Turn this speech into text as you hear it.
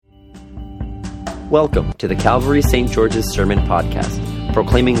Welcome to the Calvary St. George's Sermon Podcast,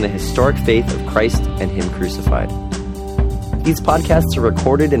 proclaiming the historic faith of Christ and Him crucified. These podcasts are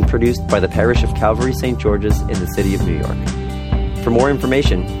recorded and produced by the parish of Calvary St. George's in the city of New York. For more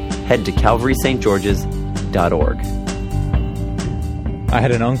information, head to calvarystgeorges.org. I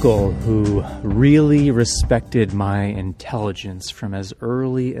had an uncle who really respected my intelligence from as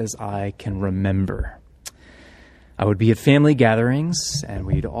early as I can remember. I would be at family gatherings, and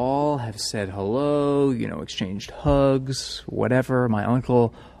we'd all have said hello, exchanged hugs, whatever. My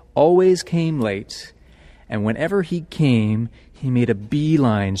uncle always came late, and whenever he came, he made a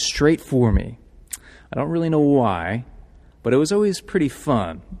beeline straight for me. I don't really know why, but it was always pretty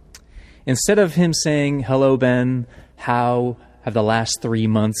fun. Instead of him saying, "Hello, Ben, how have the last 3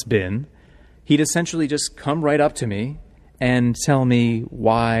 months been?" he'd essentially just come right up to me and tell me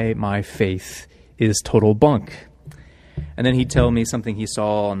why my faith is total bunk. And then he'd tell me something he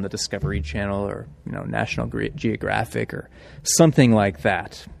saw on the Discovery Channel or, National Geographic or something like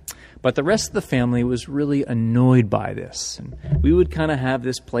that. But the rest of the family was really annoyed by this. And we would kind of have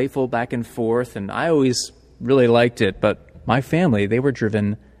this playful back and forth, and I always really liked it. But my family, they were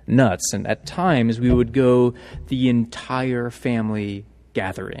driven nuts. And at times, we would go the entire family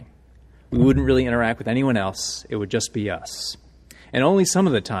gathering. We wouldn't really interact with anyone else. It would just be us. And only some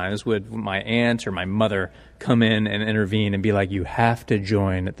of the times would my aunt or my mother come in and intervene and be like, "You have to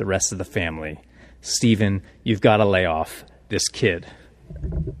join the rest of the family. Stephen, you've got to lay off this kid."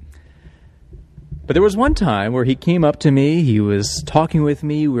 But there was one time where he came up to me, he was talking with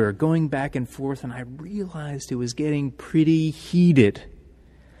me, we were going back and forth, and I realized it was getting pretty heated.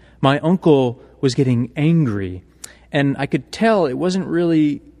 My uncle was getting angry, and I could tell it wasn't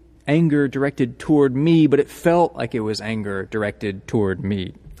really anger directed toward me, but it felt like it was anger directed toward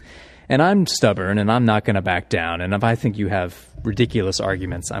me. And I'm stubborn, and I'm not going to back down. And if I think you have ridiculous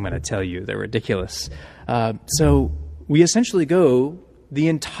arguments, I'm going to tell you they're ridiculous. So we essentially go the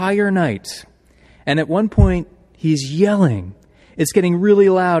entire night. And at one point, he's yelling. It's getting really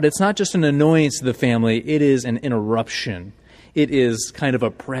loud. It's not just an annoyance to the family. It is an interruption. It is kind of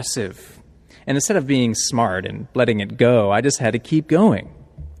oppressive. And instead of being smart and letting it go, I just had to keep going.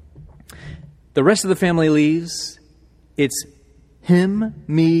 The rest of the family leaves. It's him,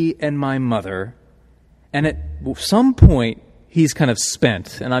 me, and my mother. And at some point, he's kind of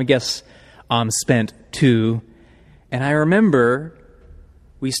spent. And I guess I'm spent too. And I remember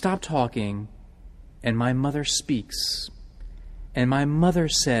we stopped talking, and my mother speaks. And my mother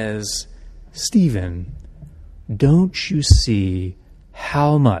says, "Stephen, don't you see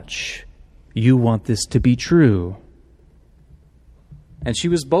how much you want this to be true?" And she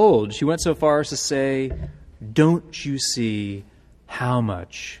was bold. She went so far as to say, "Don't you see how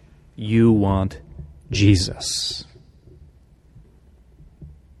much you want Jesus?"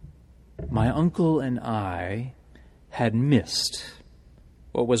 My uncle and I had missed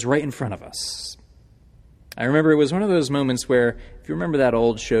what was right in front of us. I remember it was one of those moments where, if you remember that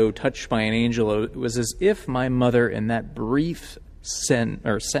old show, Touched by an Angel, it was as if my mother, in that brief second,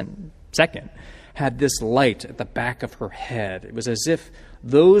 had this light at the back of her head. It was as if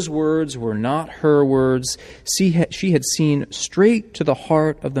those words were not her words. She had seen straight to the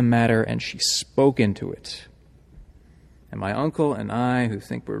heart of the matter, and she spoke into it. And my uncle and I, who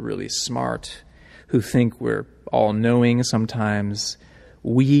think we're really smart, who think we're all-knowing sometimes,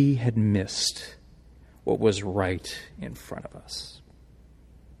 we had missed what was right in front of us.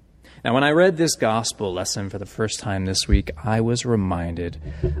 Now, when I read this gospel lesson for the first time this week, I was reminded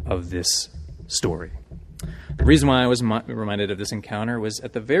of this story. The reason why I was reminded of this encounter was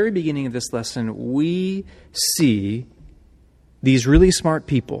at the very beginning of this lesson, we see these really smart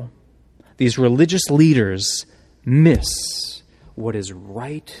people, these religious leaders, miss what is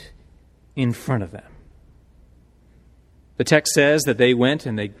right in front of them. The text says that they went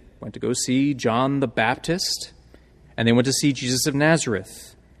to go see John the Baptist, and they went to see Jesus of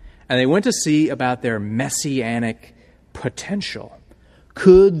Nazareth, and they went to see about their messianic potential.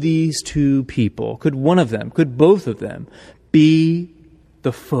 Could these two people, could one of them, could both of them be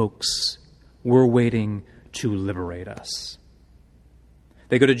the folks we're waiting to liberate us?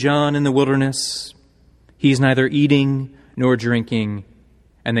 They go to John in the wilderness. He's neither eating nor drinking,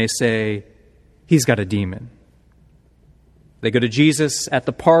 and they say, "He's got a demon." They go to Jesus at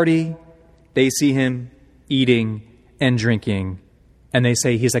the party. They see him eating and drinking, and they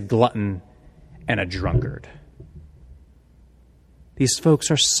say he's a glutton and a drunkard. These folks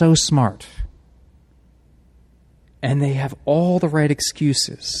are so smart, and they have all the right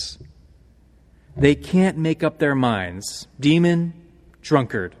excuses. They can't make up their minds. Demon,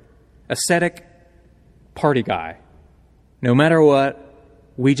 drunkard, ascetic, party guy. No matter what,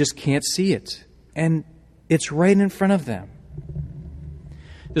 we just can't see it. and it's right in front of them.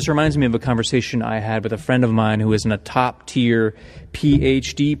 This reminds me of a conversation I had with a friend of mine who is in a top-tier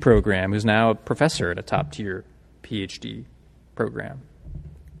PhD program, who's now a professor at a top-tier PhD program.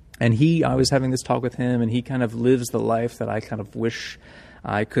 And I was having this talk with him, and he kind of lives the life that I kind of wish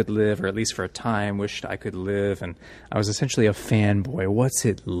I could live, or at least for a time wished I could live. And I was essentially a fanboy. What's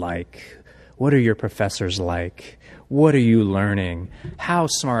it like? What are your professors like? What are you learning? How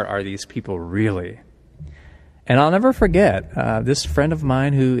smart are these people really? And I'll never forget this friend of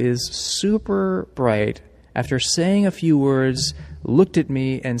mine who is super bright, after saying a few words, looked at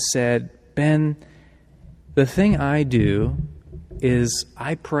me and said, Ben, the thing I do is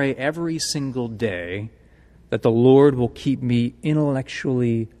I pray every single day that the Lord will keep me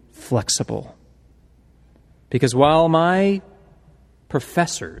intellectually flexible. Because while my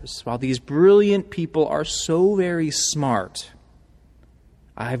professors, while these brilliant people are so very smart,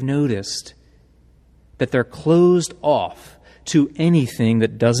 I've noticed that they're closed off to anything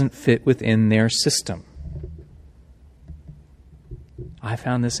that doesn't fit within their system. I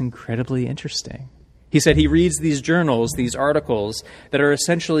found this incredibly interesting. He said he reads these journals, these articles, that are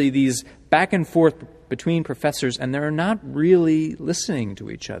essentially these back and forth between professors, and they're not really listening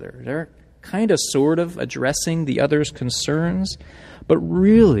to each other. They're kind of sort of addressing the other's concerns, but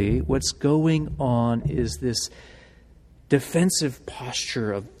really what's going on is this defensive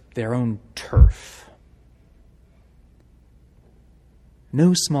posture of their own turf.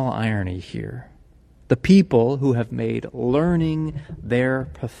 No small irony here. The people who have made learning their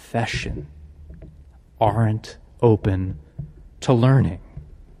profession aren't open to learning.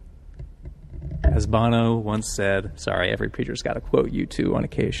 As Bono once said, sorry, every preacher's got to quote U2 on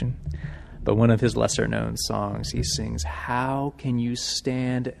occasion, but one of his lesser-known songs, he sings, "How can you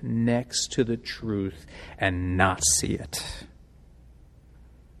stand next to the truth and not see it?"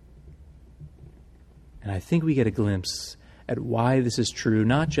 And I think we get a glimpse at why this is true,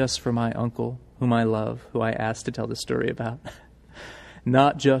 not just for my uncle, whom I love, who I asked to tell this story about,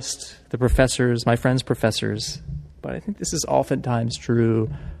 not just the professors, my friends' professors, but I think this is oftentimes true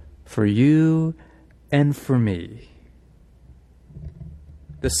for you and for me.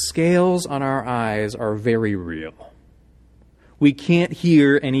 The scales on our eyes are very real. We can't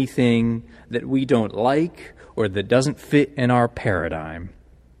hear anything that we don't like or that doesn't fit in our paradigm.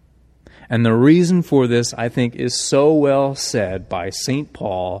 And the reason for this, I think, is so well said by St.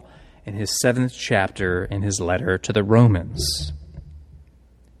 Paul in his 7th chapter in his letter to the Romans.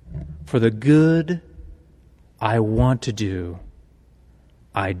 For the good I want to do,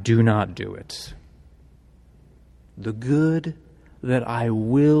 I do not do it. The good that I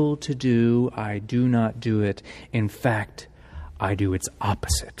will to do, I do not do it. In fact, I do its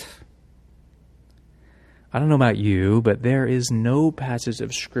opposite. I don't know about you, but there is no passage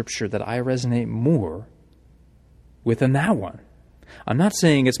of Scripture that I resonate more with than that one. I'm not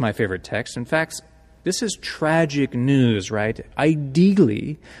saying it's my favorite text. In fact, this is tragic news, right?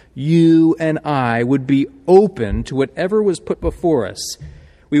 Ideally, you and I would be open to whatever was put before us.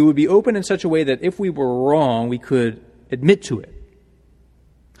 We would be open in such a way that if we were wrong, we could admit to it.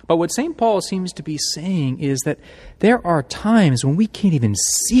 But what St. Paul seems to be saying is that there are times when we can't even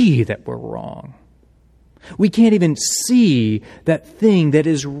see that we're wrong. We can't even see that thing that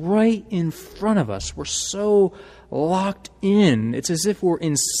is right in front of us. We're so locked in. It's as if we're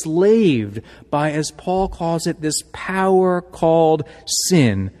enslaved by, as Paul calls it, this power called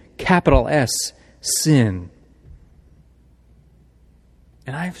sin, capital S, sin.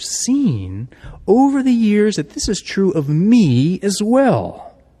 And I've seen over the years that this is true of me as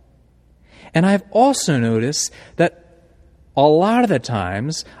well. And I've also noticed that a lot of the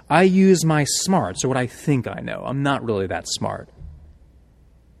times, I use my smarts, or what I think I know, I'm not really that smart,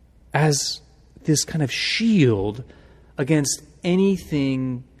 as this kind of shield against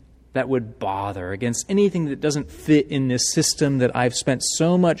anything that would bother, against anything that doesn't fit in this system that I've spent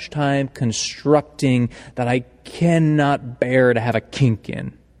so much time constructing that I cannot bear to have a kink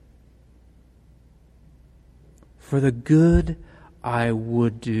in. For the good I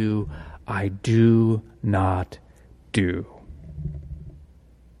would do, I do not do.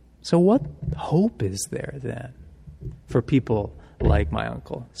 So what hope is there then for people like my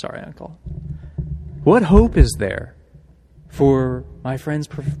uncle? Sorry, uncle. What hope is there for my friends'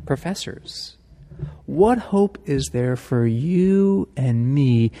 professors? What hope is there for you and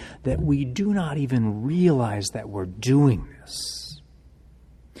me that we do not even realize that we're doing this?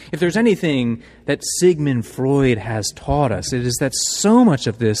 If there's anything that Sigmund Freud has taught us, it is that so much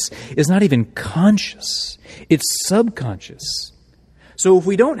of this is not even conscious. It's subconscious. So if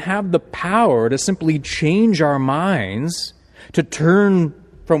we don't have the power to simply change our minds, to turn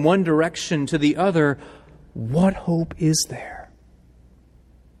from one direction to the other, what hope is there?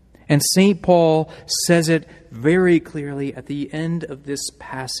 And St. Paul says it very clearly at the end of this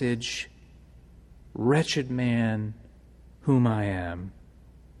passage, "Wretched man whom I am,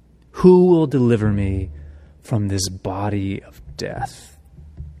 who will deliver me from this body of death?"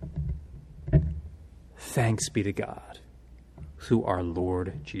 Thanks be to God through our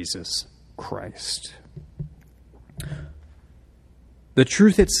Lord Jesus Christ. The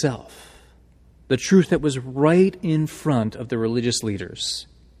truth itself, the truth that was right in front of the religious leaders,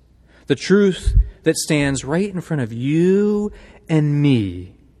 the truth that stands right in front of you and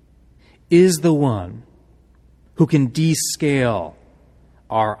me, is the one who can descale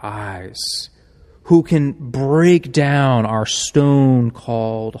our eyes, who can break down our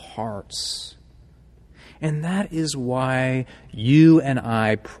stone-cold hearts. And that is why you and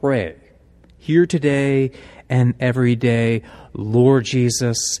I pray here today and every day, "Lord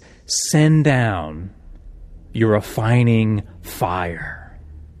Jesus, send down your refining fire."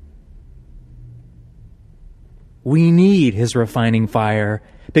 We need his refining fire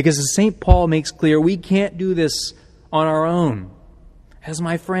because, as St. Paul makes clear, we can't do this on our own. As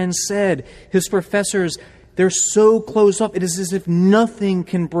my friend said, his professors, they're so closed up, it is as if nothing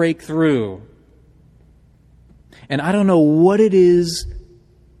can break through. And I don't know what it is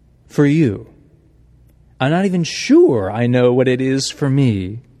for you. I'm not even sure I know what it is for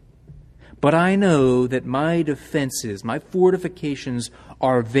me. But I know that my defenses, my fortifications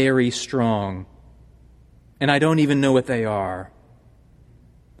are very strong. And I don't even know what they are.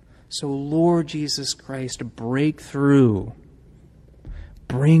 So, Lord Jesus Christ, break through.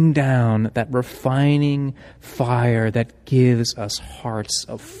 Bring down that refining fire that gives us hearts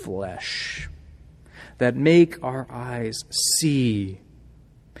of flesh, that make our eyes see,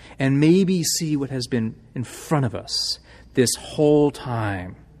 and maybe see what has been in front of us this whole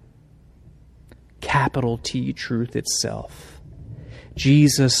time. Capital T, truth itself.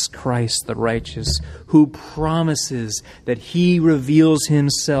 Jesus Christ the righteous, who promises that he reveals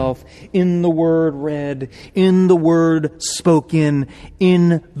himself in the word read, in the word spoken,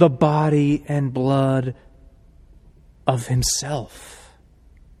 in the body and blood of himself.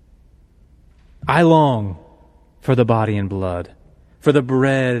 I long for the body and blood, for the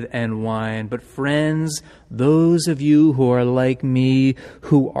bread and wine. But friends, those of you who are like me,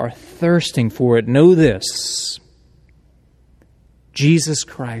 who are thirsting for it, know this: Jesus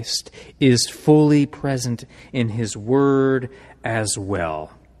Christ is fully present in his word as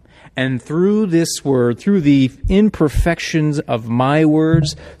well. And through this word, through the imperfections of my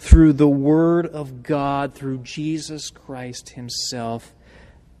words, through the word of God, through Jesus Christ himself,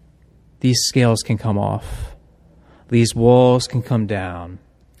 these scales can come off. These walls can come down.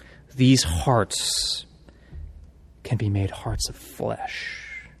 These hearts can be made hearts of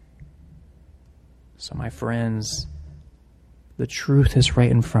flesh. So, my friends, the truth is right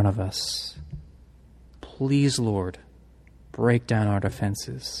in front of us. Please, Lord, break down our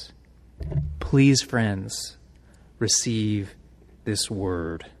defenses. Please, friends, receive this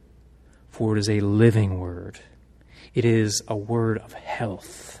word, for it is a living word. It is a word of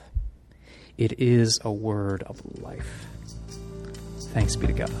health. It is a word of life. Thanks be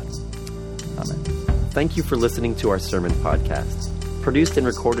to God. Amen. Thank you for listening to our sermon podcast, produced and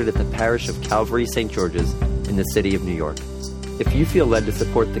recorded at the parish of Calvary St. George's in the city of New York. If you feel led to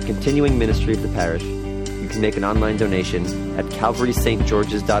support the continuing ministry of the parish, you can make an online donation at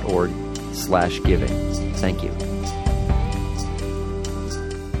calvarystgeorges.org/giving. Thank you.